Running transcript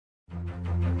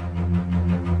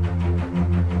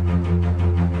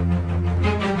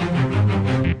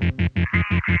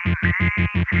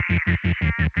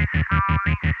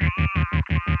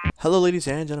Hello ladies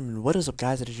and gentlemen, what is up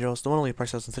guys, it is your host, the one and only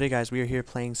PreX Stylez, and today guys, we are here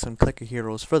playing some Clicker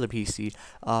Heroes for the PC.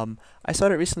 I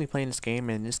started recently playing this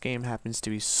game, and this game happens to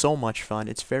be so much fun.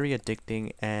 It's very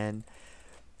addicting, and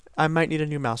I might need a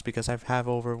new mouse because I have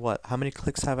over, how many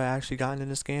clicks have I actually gotten in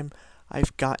this game?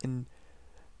 I've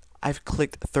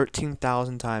clicked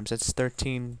 13,000 times. That's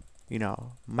 13,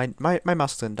 my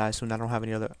mouse is gonna die soon. I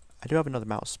do have another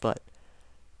mouse, but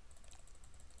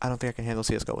I don't think I can handle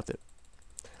CSGO with it.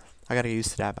 I gotta get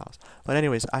used to that mouse. But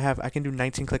anyways, I can do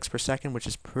 19 clicks per second, which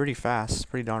is pretty fast,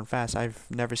 pretty darn fast. I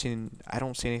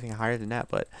don't see anything higher than that,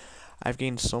 but I've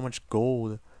gained so much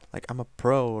gold. Like, I'm a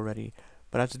pro already.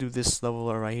 But I have to do this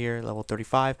level right here, level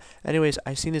 35. Anyways,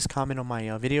 I seen this comment on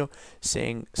my video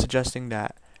suggesting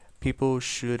that people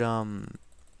should,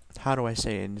 how do I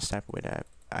say it in this type of way that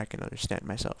I can understand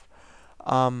myself?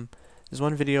 There's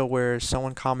one video where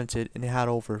someone commented and it had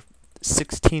over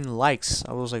 16 likes.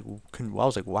 I was like,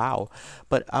 wow.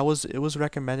 But it was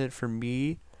recommended for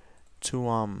me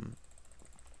to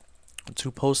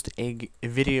post a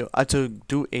video, to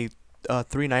do a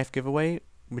 3 knife giveaway,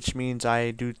 which means I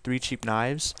do 3 cheap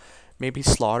knives, maybe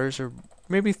slaughters, or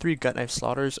maybe 3 gut knife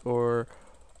slaughters, or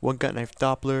 1 gut knife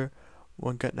Doppler,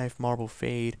 1 gut knife marble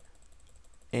fade.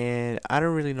 And I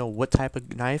don't really know what type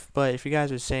of knife, but if you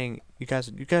guys are saying, you guys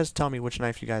tell me which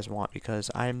knife you guys want, because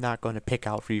I'm not going to pick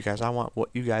out for you guys. I want what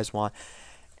you guys want,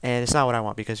 and it's not what I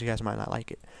want because you guys might not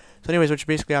like it. So anyways, what you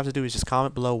basically have to do is just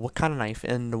comment below what kind of knife,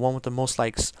 and the one with the most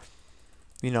likes,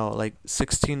 like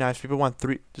 16 knives. People want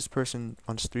 3, this person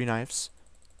wants 3 knives,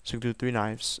 so we can do 3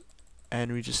 knives,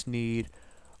 and we just need,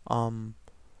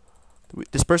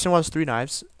 this person wants 3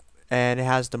 knives, and it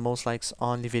has the most likes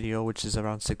on the video, which is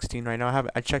around 16 right now.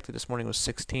 I checked it this morning, it was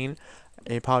 16.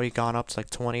 It probably gone up to like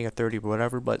 20 or 30 or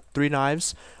whatever, but 3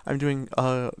 knives. I'm doing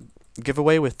a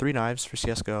giveaway with 3 knives for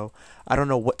CSGO. I don't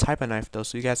know what type of knife though,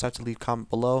 so you guys have to leave a comment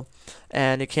below.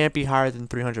 And it can't be higher than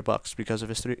 300 bucks, because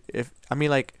I'm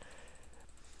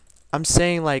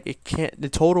saying, like, it can't, the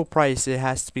total price, it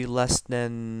has to be less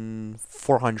than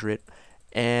 400,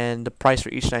 and the price for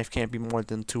each knife can't be more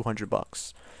than 200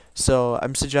 bucks. So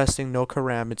I'm suggesting no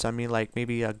karambits. I mean, like,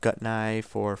 maybe a gut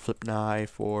knife or flip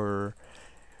knife, or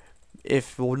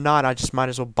if not, I just might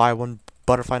as well buy one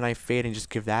butterfly knife fade and just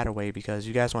give that away, because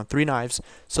you guys want 3 knives.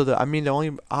 So the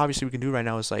only obviously we can do right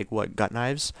now is like what, gut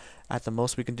knives. At the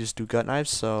most we can just do gut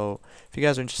knives. So if you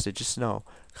guys are interested, just know,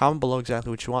 comment below exactly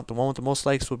what you want. The one with the most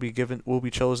likes will be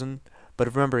chosen. But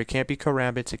remember, it can't be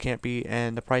karambits. It can't be,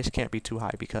 and the price can't be too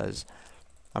high, because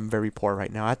I'm very poor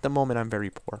right now. At the moment, I'm very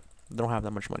poor. Don't have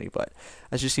that much money, but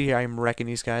as you see here, I'm wrecking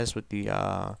these guys with the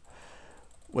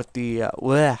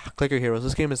Clicker Heroes.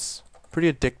 This game is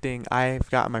pretty addicting.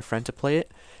 I've gotten my friend to play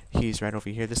it. He's right over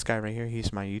here. This guy right here,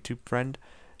 he's my YouTube friend.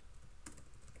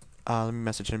 Let me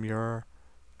message him. You're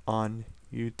on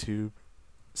YouTube.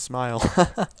 Smile.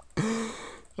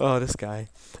 Oh, this guy.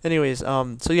 Anyways,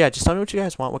 so yeah, just tell me what you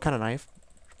guys want, what kind of knife,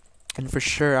 and for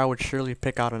sure, I would surely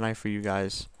pick out a knife for you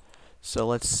guys. So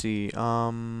let's see.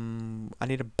 I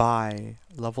need to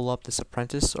level up this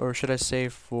apprentice, or should I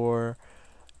save for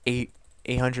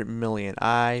 800 million?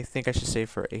 I think I should save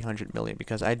for 800 million,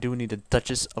 because I do need the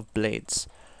Duchess of Blades.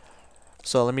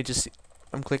 So let me just,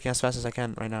 I'm clicking as fast as I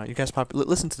can right now. You guys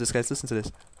listen to this, guys. Listen to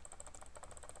this.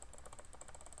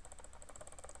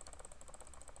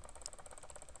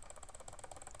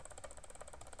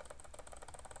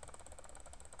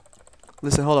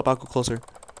 Listen, hold up, I'll go closer.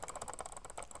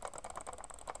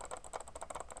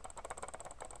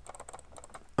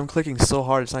 I'm clicking so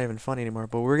hard it's not even funny anymore,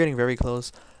 but we're getting very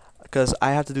close, because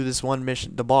I have to do this one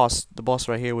mission, the boss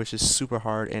right here, which is super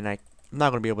hard, and I'm not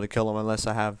going to be able to kill him unless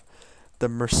I have the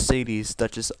Mercedes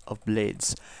Duchess of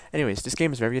Blades. Anyways, this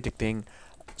game is very addicting.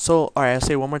 So, alright, I'll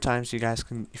say it one more time so you guys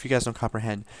can, if you guys don't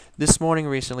comprehend. This morning,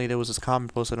 recently, there was this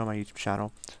comment posted on my YouTube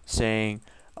channel saying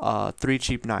 3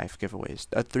 cheap knife giveaways,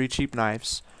 3 cheap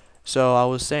knives. So I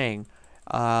was saying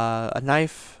a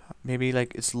knife, maybe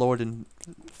like it's lower than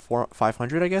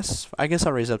 500, I guess. I'll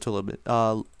raise it up to a little bit.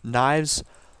 Knives,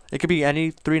 it could be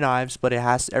any 3 knives, but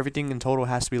everything in total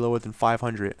has to be lower than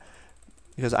 500,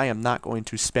 because I am not going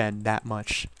to spend that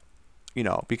much,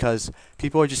 because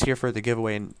people are just here for the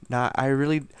giveaway, and I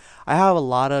have a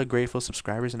lot of grateful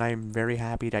subscribers, and I am very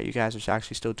happy that you guys are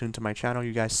actually still tuned to my channel.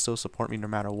 You guys still support me no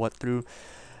matter what through.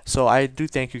 So I do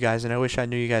thank you guys, and I wish I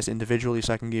knew you guys individually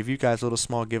so I can give you guys little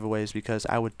small giveaways, because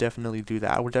I would definitely do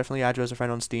that. I would definitely add you as a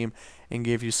friend on Steam and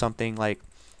give you something like,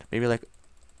 maybe like,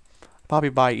 probably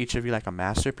buy each of you like a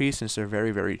masterpiece, since they're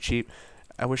very, very cheap.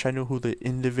 I wish I knew who the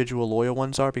individual loyal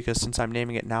ones are, because since I'm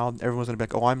naming it now, everyone's gonna be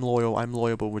like, oh, I'm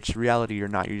loyal, but which reality you're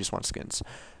not, you just want skins.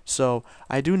 So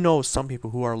I do know some people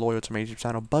who are loyal to my YouTube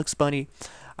channel. Bugs Bunny,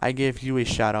 I give you a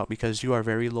shout out because you are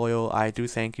very loyal. I do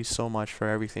thank you so much for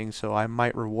everything. So I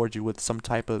might reward you with some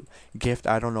type of gift.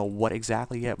 I don't know what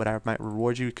exactly yet, but I might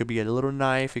reward you. It could be a little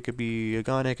knife, it could be a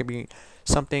gun, it could be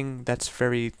something that's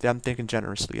that I'm thinking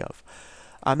generously of.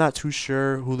 I'm not too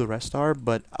sure who the rest are,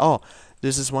 but oh,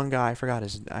 there's this one guy,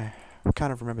 I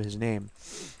kind of remember his name.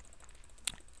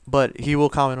 But he will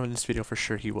comment on this video for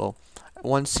sure, he will.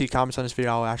 Once he comments on this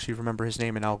video, I'll actually remember his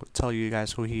name and I'll tell you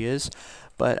guys who he is.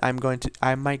 But I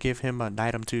might give him an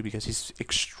item too, because he's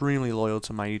extremely loyal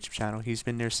to my YouTube channel. He's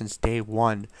been there since day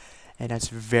one, and that's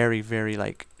very, very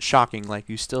like shocking. Like,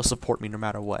 you still support me no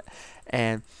matter what.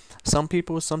 And some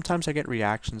people, sometimes I get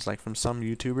reactions like from some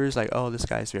YouTubers like, oh, this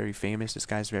guy's very famous, this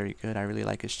guy's very good, I really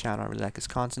like his channel, I really like his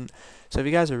content. So if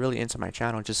you guys are really into my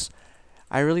channel,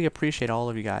 I really appreciate all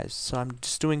of you guys. So I'm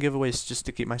just doing giveaways just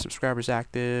to keep my subscribers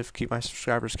active, keep my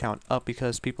subscribers count up,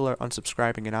 because people are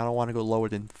unsubscribing and I don't want to go lower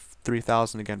than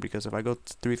 3,000 again, because if I go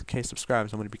to 3K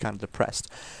subscribers, I'm going to be kind of depressed.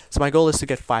 So my goal is to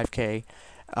get 5K.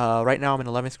 Right now I'm in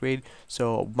 11th grade,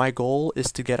 so my goal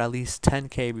is to get at least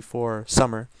 10K before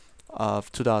summer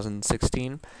of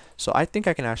 2016. So I think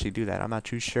I can actually do that. I'm not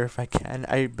too sure if I can.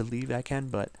 I believe I can,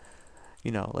 but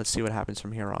you know, let's see what happens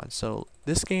from here on. So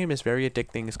this game is very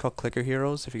addicting. It's called Clicker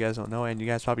Heroes, if you guys don't know, and you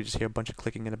guys probably just hear a bunch of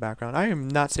clicking in the background. I am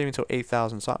not saving until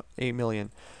 8,000, so 8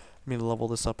 million. Let me level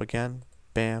this up again.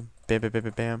 Bam, bam, bam, bam,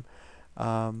 bam,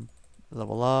 bam.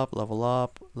 Level up, level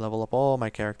up, level up all my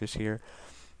characters here.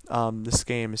 This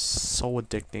game is so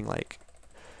addicting. Like,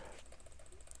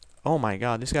 oh my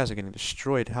god, these guys are getting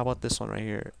destroyed. How about this one right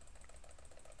here?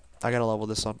 I gotta level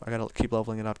this up. I gotta keep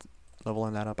leveling it up,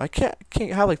 leveling that up. I can't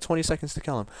have like 20 seconds to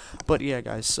kill him. But yeah,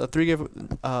 guys,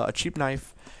 a cheap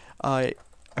knife.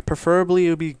 Preferably it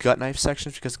would be gut knife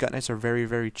sections, because gut knives are very,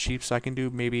 very cheap. So I can do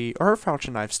maybe, or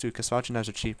falchion knives too, because falchion knives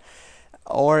are cheap.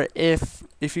 Or if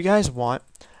you guys want,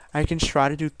 I can try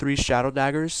to do 3 shadow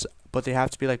daggers, but they have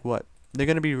to be like what? They're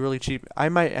gonna be really cheap. I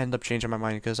might end up changing my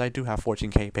mind, because I do have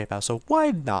 14K PayPal, so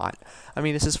why not? I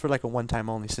mean, this is for like a one-time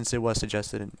only, since it was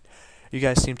suggested, and you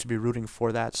guys seem to be rooting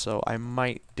for that, so I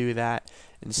might do that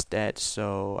instead.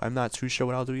 So I'm not too sure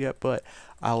what I'll do yet, but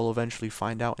I will eventually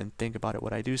find out and think about it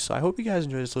what I do. So I hope you guys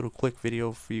enjoyed this little quick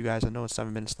video for you guys. I know it's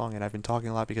 7 minutes long, and I've been talking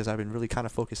a lot because I've been really kind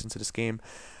of focused into this game.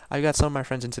 I got some of my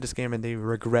friends into this game, and they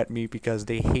regret me because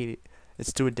they hate it.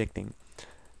 It's too addicting.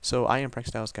 So I am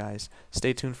PreX Stylez, guys.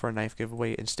 Stay tuned for a knife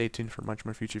giveaway, and stay tuned for much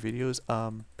more future videos.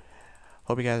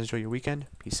 Hope you guys enjoy your weekend.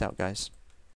 Peace out, guys.